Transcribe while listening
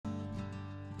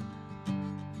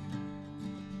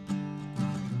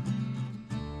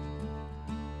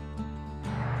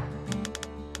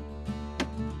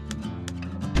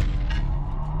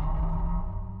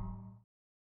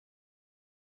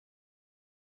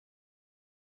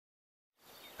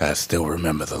I still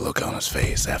remember the look on his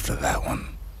face after that one.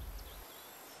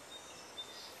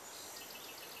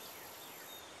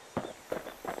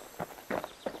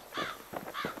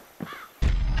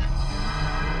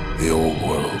 The old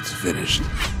world's finished,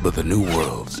 but the new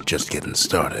world's just getting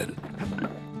started.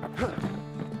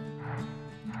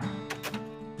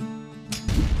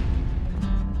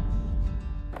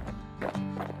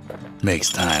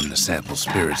 Makes time to sample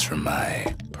spirits from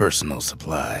my personal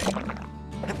supply.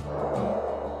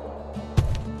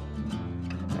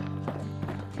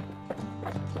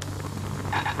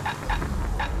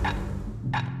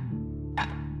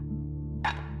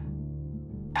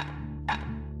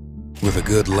 With a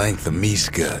good length of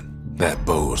meat-gut, that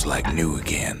bow's like new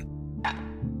again.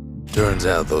 Turns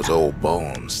out those old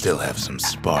bones still have some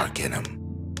spark in them.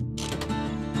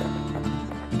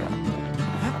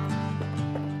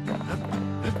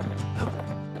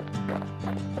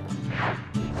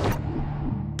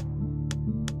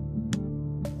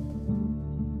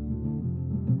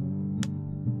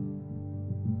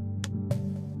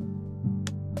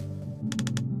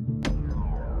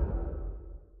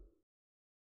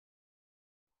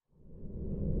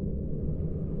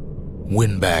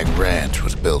 Windbag Ranch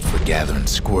was built for gathering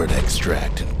squirt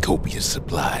extract in copious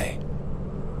supply.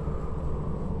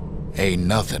 Ain't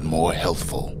nothing more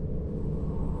healthful.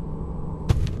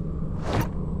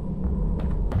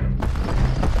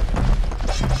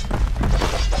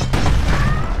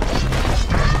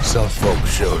 Some folks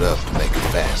showed up to make a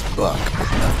fast buck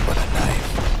with nothing but a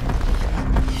knife.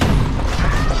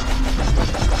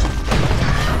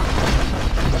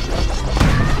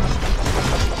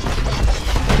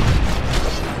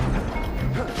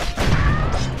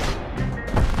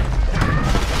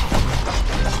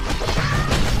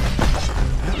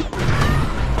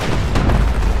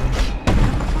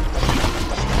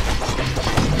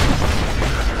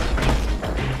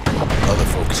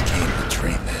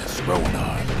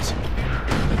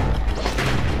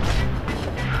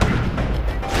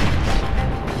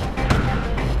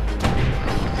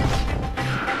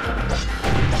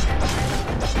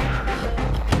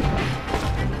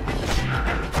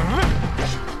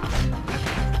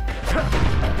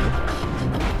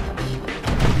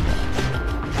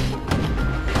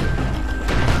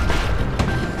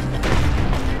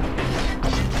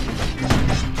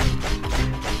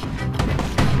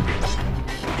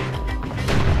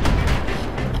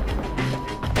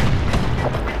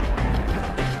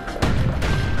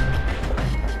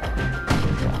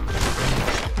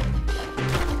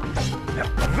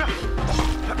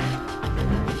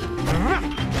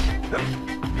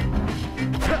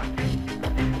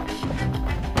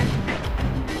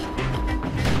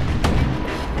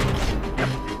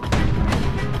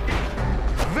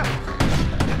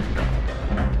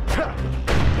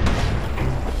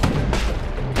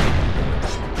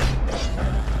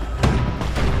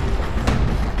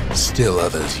 Still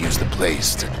others use the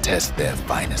place to test their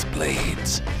finest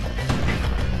blades.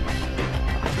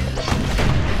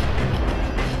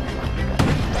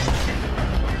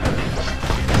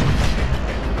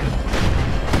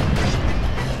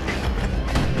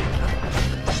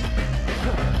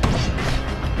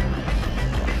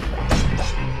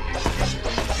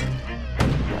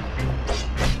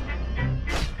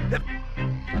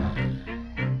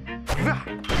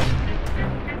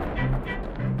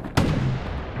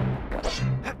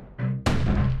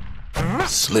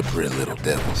 Slippery little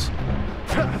devils.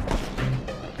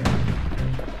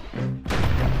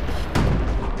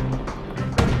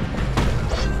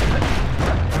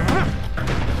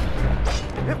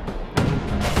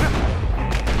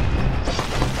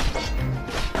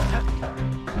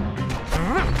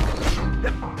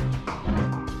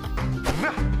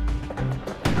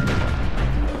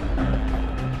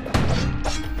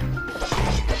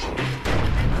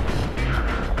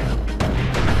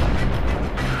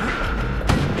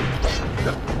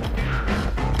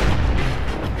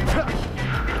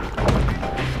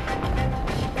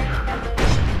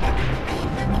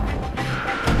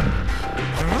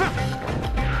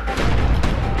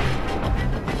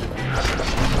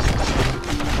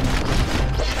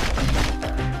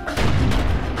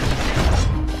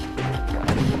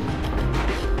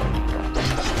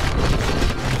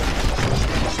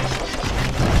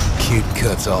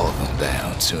 Cuts all of them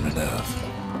down soon enough.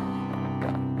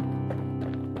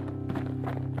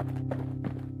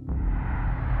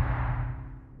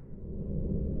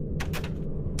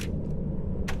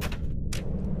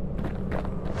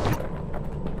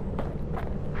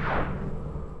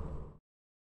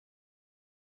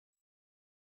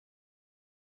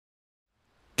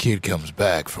 Kid comes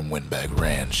back from Windbag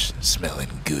Ranch, smelling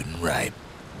good and ripe.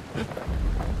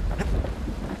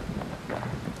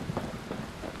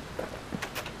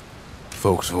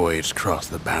 Folks voyaged across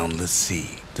the boundless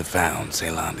sea to found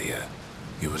Caelondia.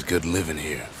 It was good living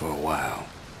here for a while.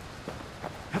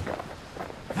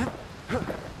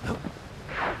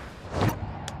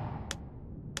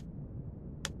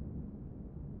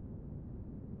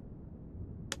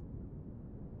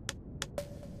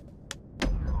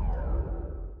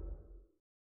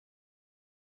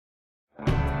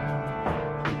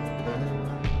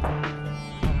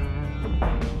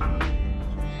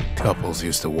 Couples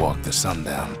used to walk the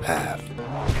sundown path.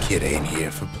 Kid ain't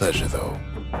here for pleasure, though.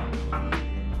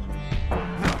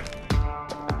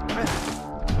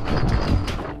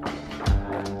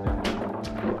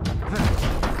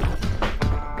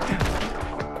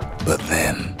 But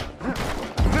then,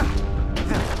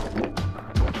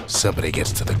 somebody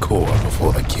gets to the core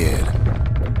before the kid.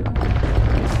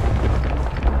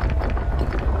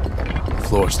 The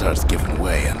floor starts giving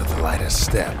way under the lightest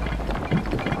step.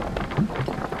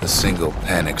 A single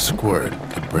panic squirt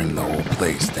could bring the whole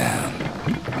place down.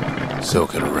 So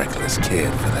could a reckless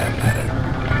kid, for that matter.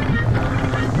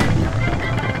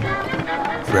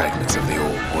 Fragments of the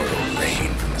old world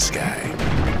rain from the sky.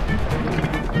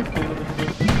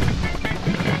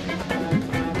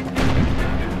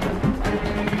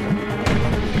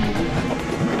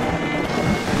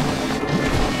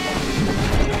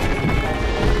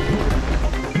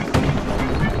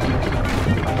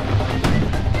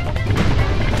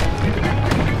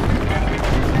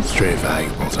 Stray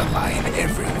valuables are lying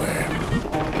everywhere.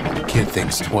 Kid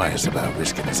thinks twice about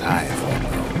risking his hide for them,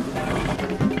 though.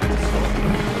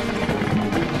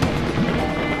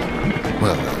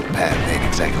 Well, the path ain't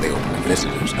exactly open to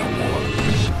visitors no more.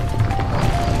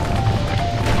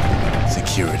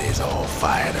 Security's all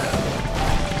fired up.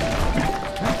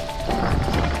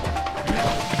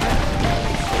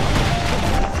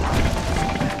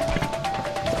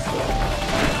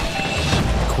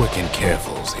 Quick and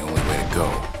careful's the only way to go.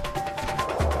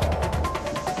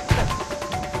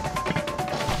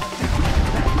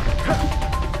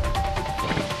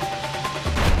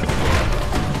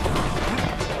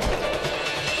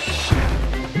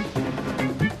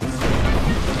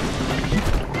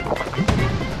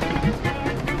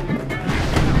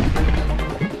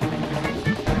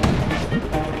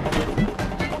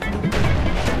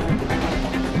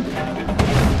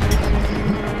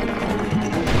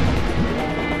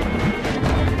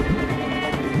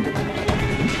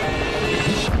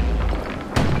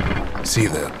 See,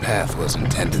 the path was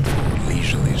intended for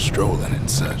leisurely strolling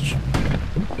and such.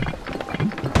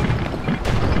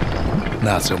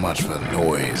 Not so much for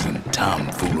noise and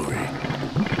tomfoolery.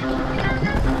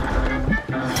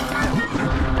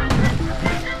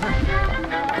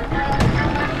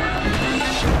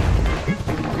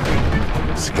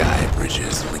 Sky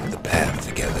bridges link the path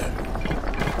together.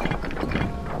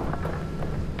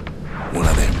 One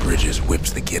of them bridges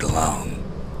whips the kid along.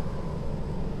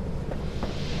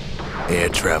 Air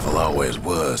travel always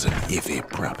was an iffy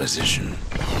proposition.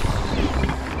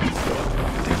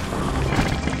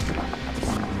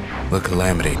 But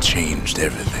Calamity changed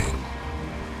everything,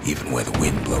 even where the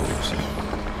wind blows.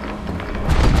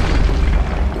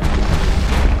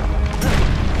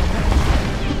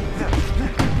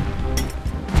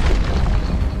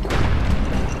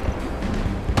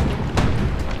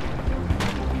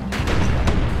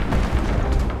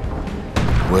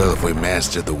 Well, if we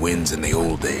mastered the winds in the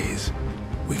old days,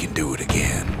 we can do it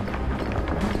again.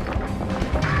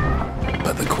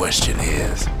 But the question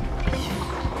is,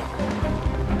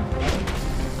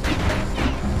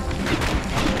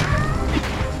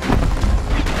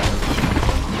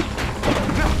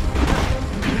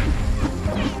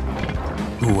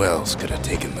 who else could have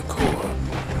taken the core?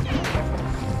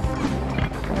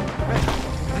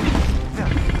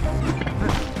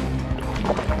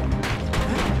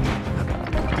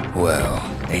 Well,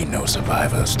 ain't no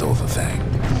survivor stole the thing.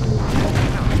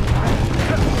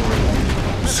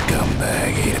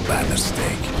 Scumbag ate it by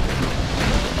mistake.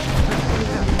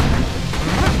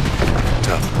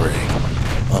 Tough break.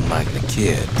 Unlike the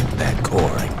kid, that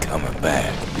core ain't coming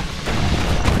back.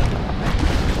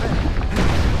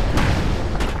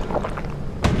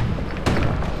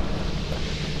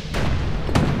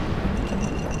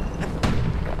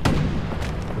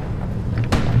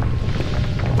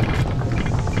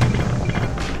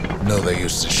 No, they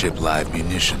used to ship live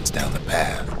munitions down the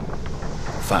path.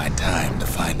 Find time to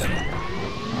find them.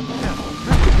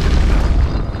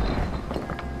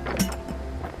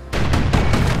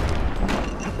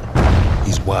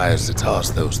 He's wise to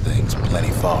toss those things plenty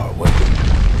far away.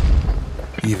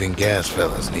 Even gas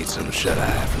fellas need some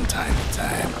shut-eye from time to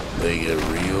time. They get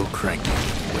real cranky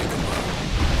when you wake them up.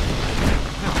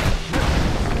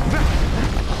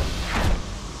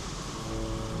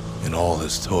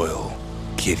 this toil,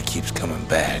 Kid keeps coming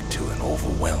back to an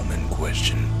overwhelming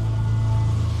question.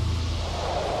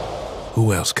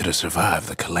 Who else could have survived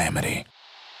the calamity?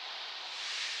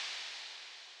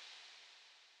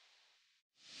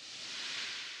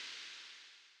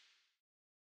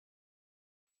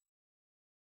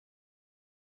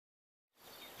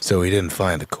 So he didn't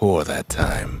find the core that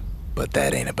time, but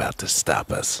that ain't about to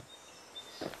stop us.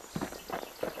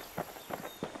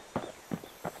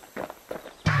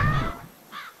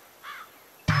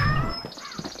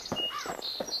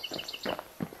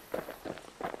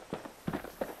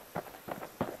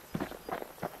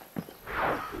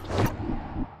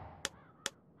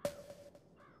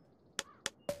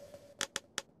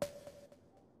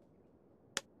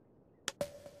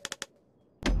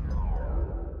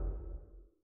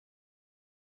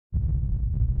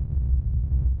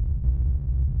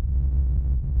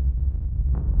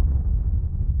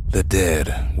 The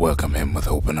dead welcome him with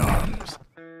open arms.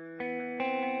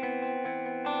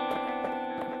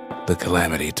 The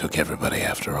calamity took everybody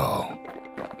after all.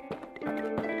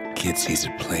 Kid sees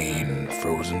it plain,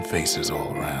 frozen faces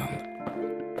all around.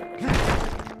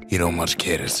 You don't much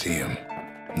care to see him,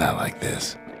 not like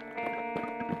this.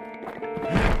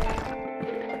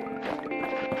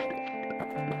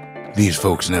 These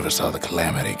folks never saw the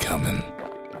calamity coming,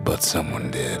 but someone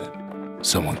did.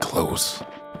 Someone close.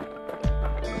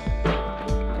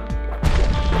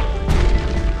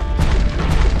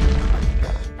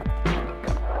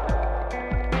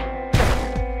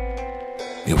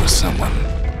 It was someone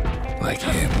like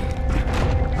him.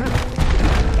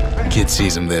 Kid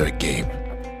sees him there agape,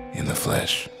 in the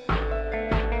flesh.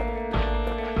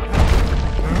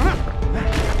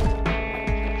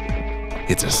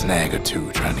 It's a snag or two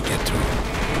trying to get to him.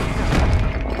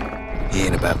 He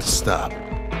ain't about to stop,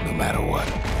 no matter what.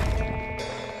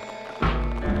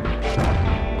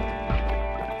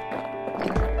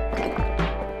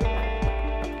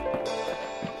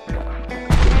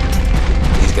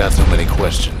 He's got so many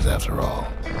questions after all.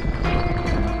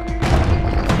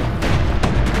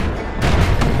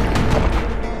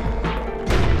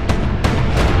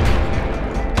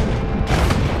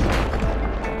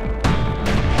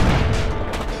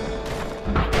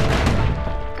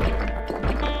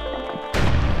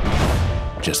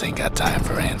 Just ain't got time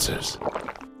for answers.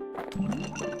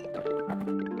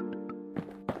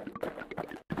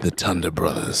 The Thunder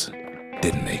brothers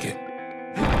didn't make it.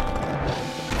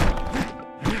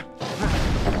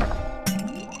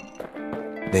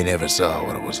 They never saw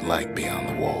what it was like beyond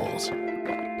the walls.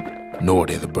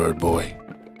 Nordy, the bird boy,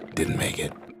 didn't make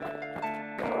it.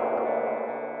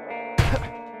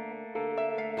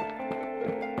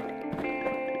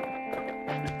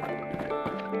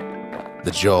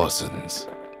 The Jawsons,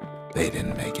 they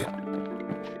didn't make it.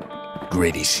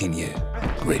 Grady Sr.,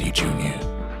 Grady Jr.,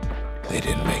 they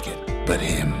didn't make it. But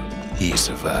him, he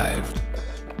survived.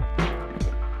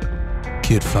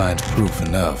 Kid finds proof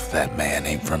enough that man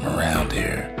ain't from around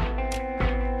here.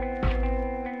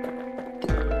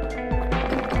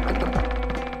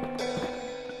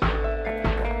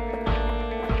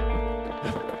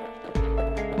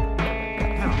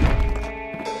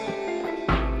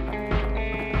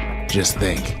 Just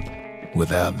think,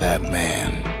 without that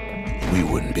man, we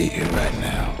wouldn't be here right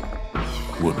now,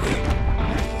 would we?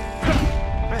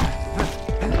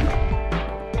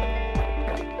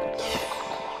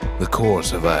 The core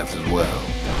survives as well.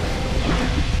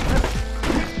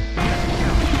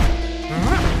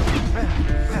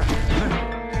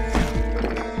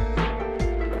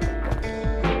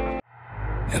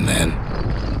 And then,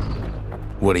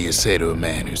 what do you say to a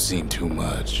man who's seen too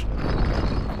much?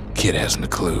 Kid hasn't a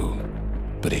clue,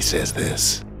 but he says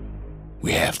this: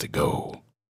 we have to go.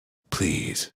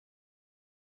 Please.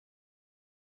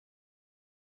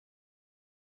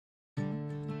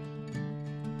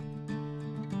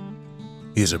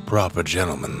 He's a proper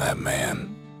gentleman, that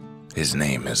man. His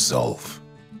name is Zolf.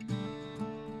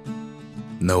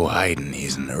 No hiding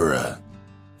he's an Ura.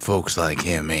 Folks like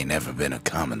him ain't never been a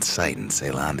common sight in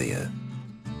Caelondia.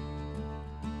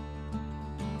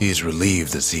 He's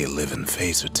relieved to see a living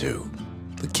face or two.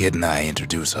 The kid and I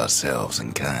introduce ourselves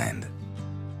in kind,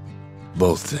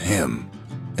 both to him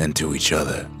and to each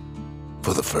other,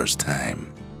 for the first time.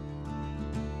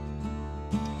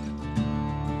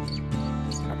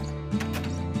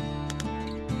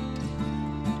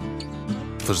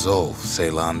 For Zolf,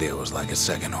 Caelondia was like a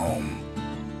second home.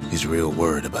 He's real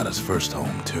worried about his first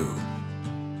home, too,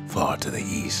 far to the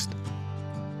east.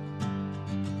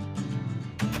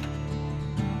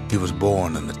 He was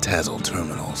born in the Tazzle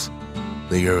terminals.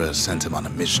 The Ura sent him on a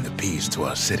mission of peace to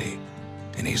our city,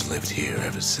 and he's lived here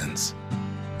ever since.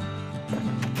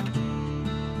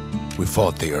 We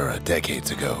fought the Ura decades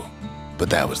ago,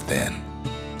 but that was then.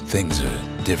 Things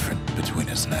are different between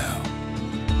us now.